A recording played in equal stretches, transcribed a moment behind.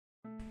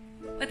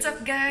What's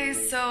up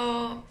guys?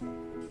 So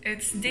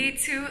it's day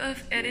 2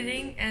 of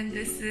editing and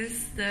this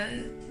is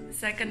the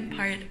second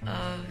part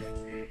of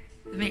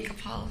the makeup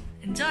haul.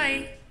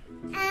 Enjoy!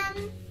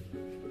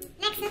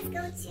 Next let's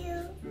go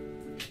to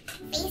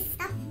face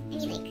stuff. I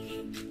mean like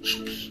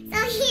so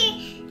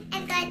here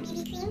I've got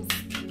BB creams.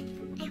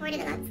 I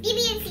hoarded a lot. BB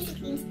and CC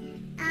creams.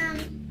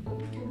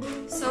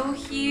 So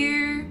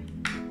here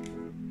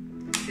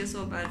I feel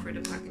so bad for the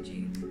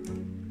packaging.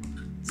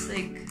 It's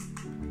like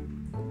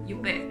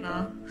yupe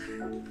na.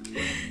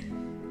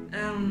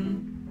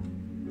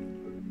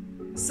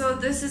 So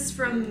this is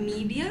from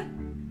Media.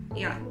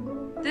 Yeah.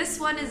 This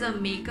one is a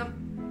makeup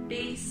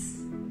base.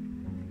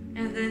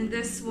 And then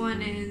this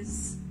one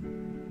is,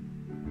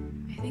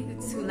 I think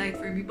it's too light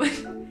for me, but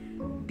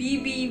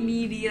BB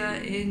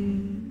Media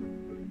in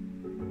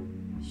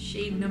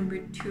shade number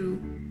 2.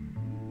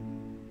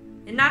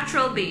 A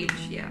natural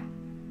beige, yeah.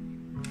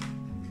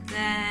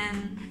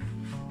 Then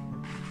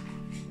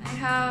I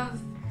have,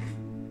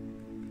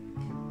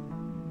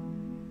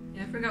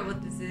 I forgot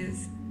what this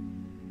is.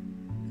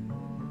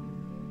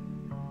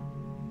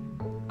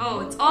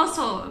 Oh, it's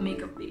also a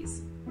makeup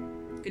base.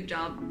 Good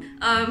job.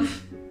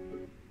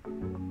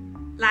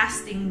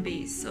 Lasting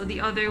base. So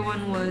the other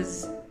one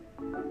was,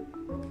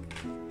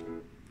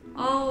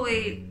 oh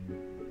wait,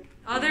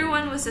 other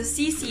one was a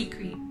CC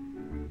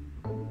cream.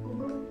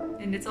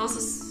 And it's also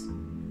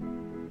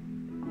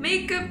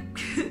makeup,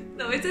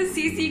 no, it's a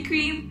CC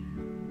cream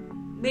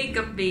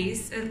makeup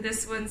base. And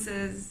this one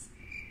says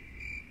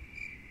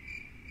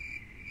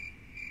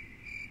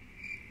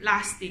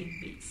lasting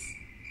base.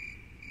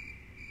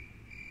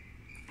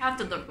 I have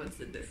to look what's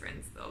the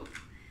difference though.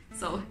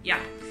 So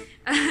yeah.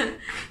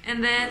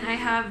 And then I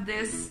have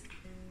this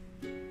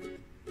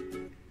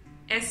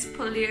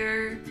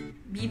Espolier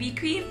BB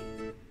cream.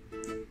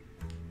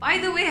 By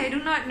the way, I do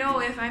not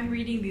know if I'm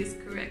reading this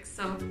correct,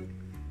 so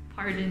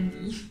pardon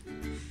me.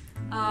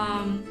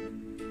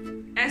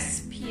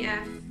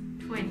 SPF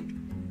 20.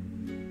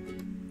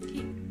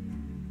 Okay.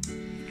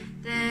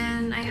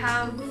 Then I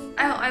have, oh,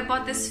 I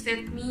bought this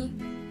Fit Me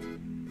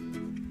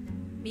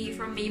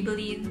from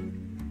Maybelline.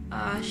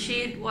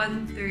 Shade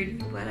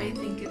 130, but I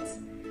think it's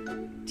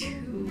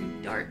too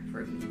dark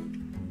for me.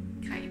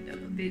 Kind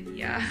of a bit,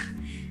 yeah.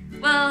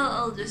 Well,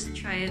 I'll just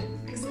try it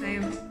next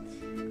time.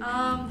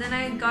 Then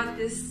I got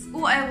this.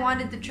 Oh, I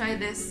wanted to try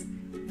this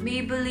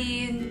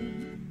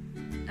Maybelline,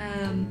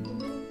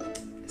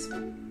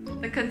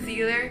 the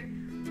concealer,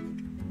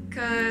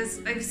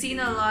 because I've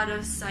seen a lot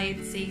of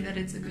sites saying that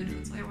it's a good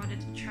one, so I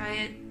wanted to try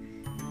it.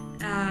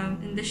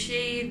 In the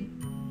shade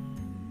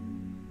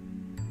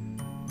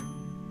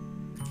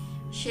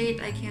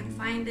I can't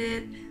find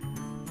it.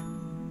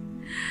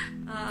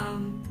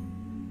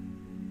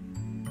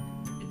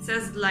 It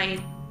says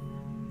light,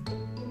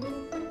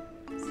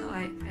 so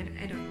I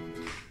don't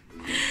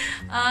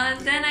know.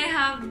 Then I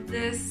have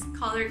this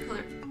color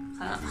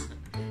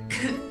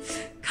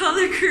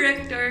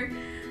corrector,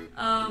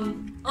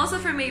 also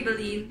from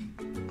Maybelline.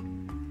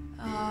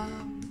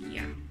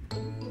 Yeah,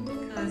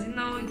 because you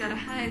know we gotta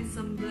hide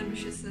some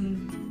blemishes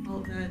and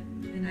all that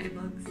and eye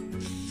bugs.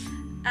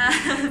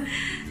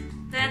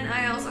 Then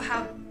I also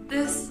have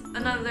this,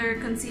 another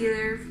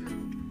concealer.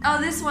 Oh,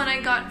 this one I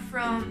got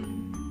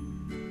from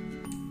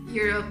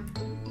Europe.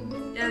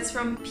 It's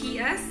from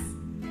PS.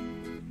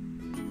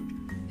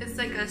 It's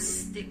like a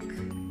stick.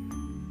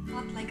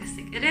 Not like a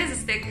stick. It is a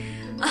stick.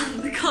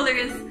 The color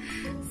is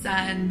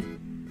sand.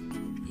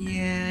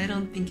 Yeah, I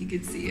don't think you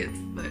could see it,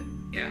 but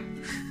yeah.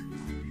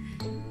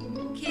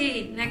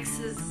 Okay, next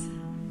is...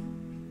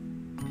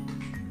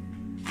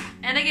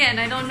 And again,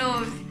 I don't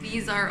know if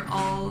these are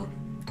all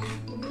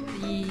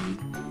the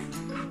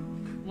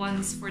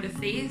ones for the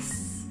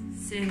face,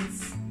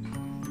 since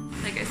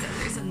like I said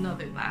there's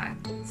another bag,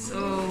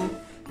 so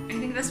I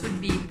think this would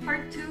be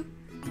part 2.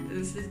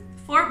 This is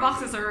 4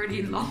 boxes are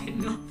already long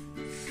enough.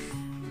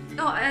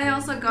 Oh, I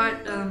also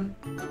got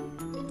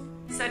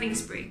setting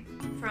spray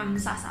from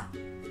Sasa.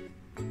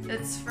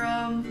 It's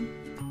from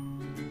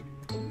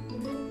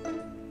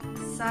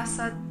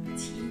Sasa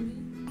Tini,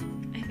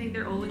 I think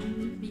their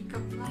own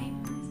makeup line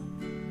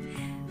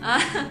or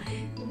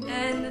something.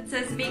 And it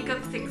says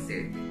makeup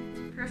fixer,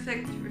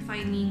 perfect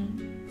refining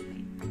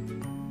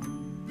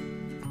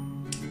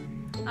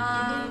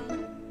light.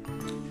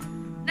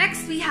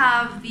 Next we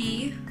have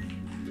the,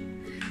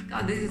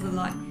 God, this is a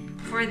lot,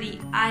 for the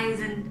eyes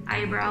and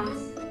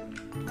eyebrows.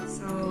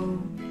 So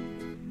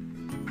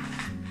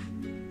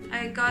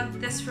I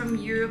got this from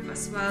Europe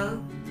as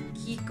well.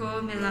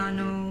 Kiko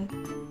Milano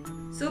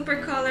Super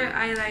Color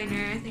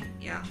Eyeliner. I think,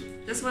 yeah,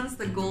 this one's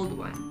the gold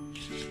one.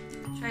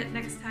 Try it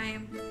next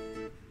time.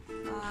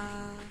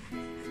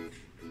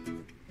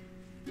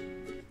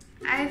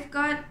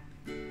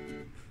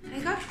 I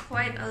got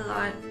quite a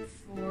lot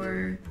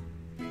for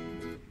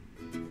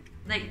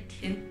like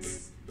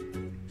tints.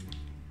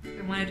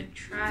 I wanted to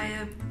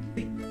try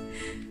them.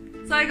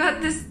 So I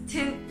got this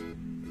tint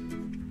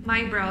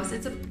My Brows.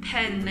 It's a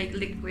pen, like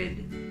liquid.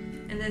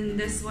 And then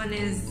this one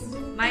is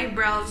My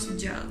Brows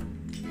Gel.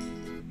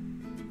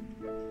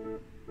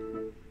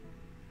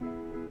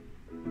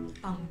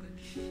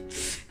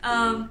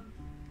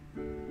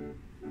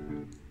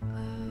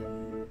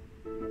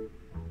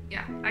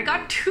 Yeah, I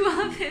got 2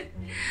 of it.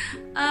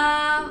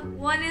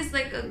 One is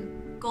like a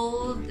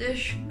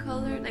goldish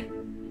color, like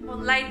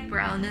light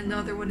brown, and the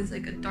other one is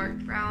like a dark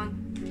brown.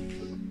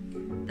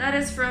 That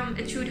is from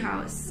Etude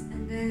House.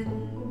 And then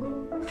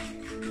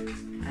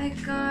I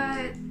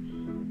got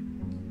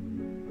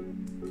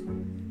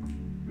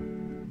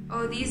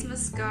these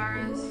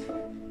mascaras.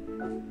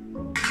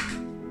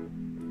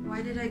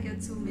 Why did I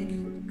get so many?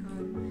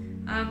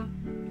 God.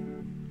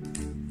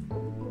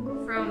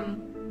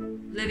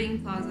 From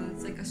Living Plaza.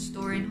 It's like a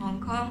store in Hong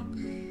Kong.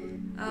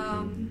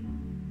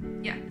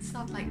 Yeah, it's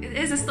not like it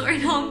is a store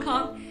in Hong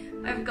Kong.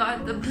 I've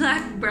got the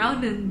black,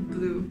 brown, and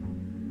blue.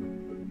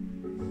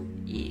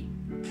 Yeah.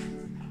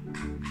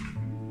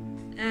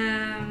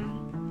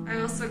 I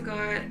also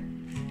got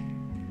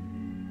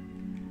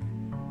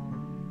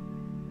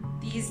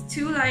these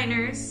 2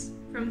 liners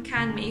from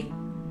Can Make.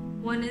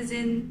 One is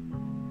in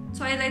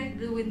Twilight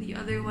Blue and the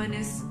other one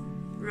is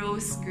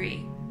Rose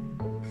Grey.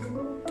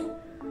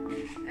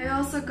 I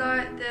also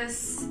got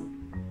this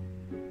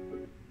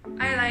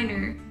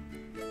eyeliner.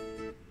 I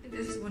think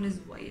this one is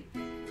white.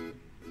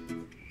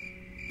 I'm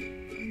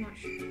not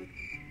sure.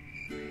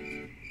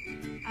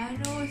 I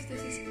don't know if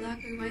this is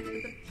black or white,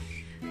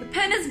 but the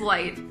pen is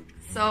white.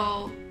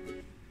 So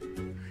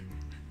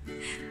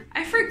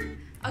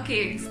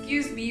okay,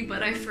 excuse me,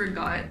 but I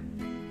forgot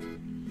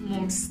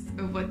most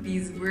of what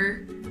these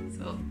were.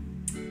 So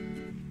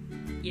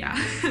yeah.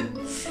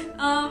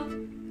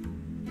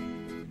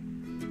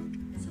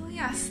 So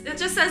yes, it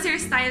just says here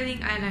styling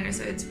eyeliner,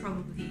 so it's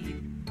probably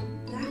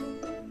that.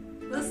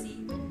 We'll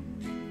see.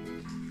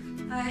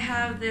 I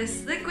have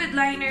this liquid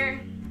liner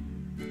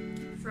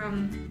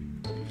from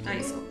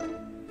Daiso.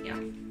 Yeah.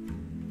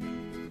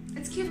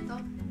 It's cute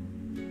though.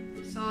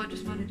 So I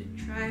just wanted to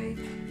try.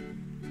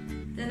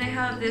 Then I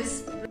have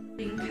this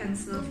blending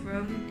pencil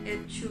from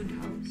Etude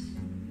House.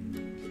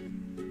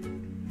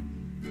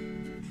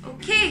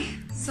 Okay,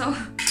 so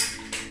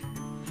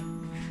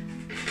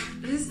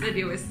this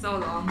video is so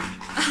long.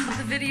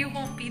 The video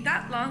won't be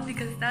that long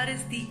because that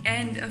is the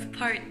end of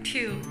part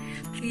 2.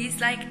 Please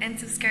like and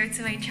subscribe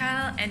to my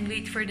channel and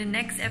wait for the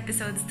next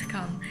episodes to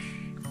come.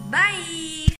 Bye!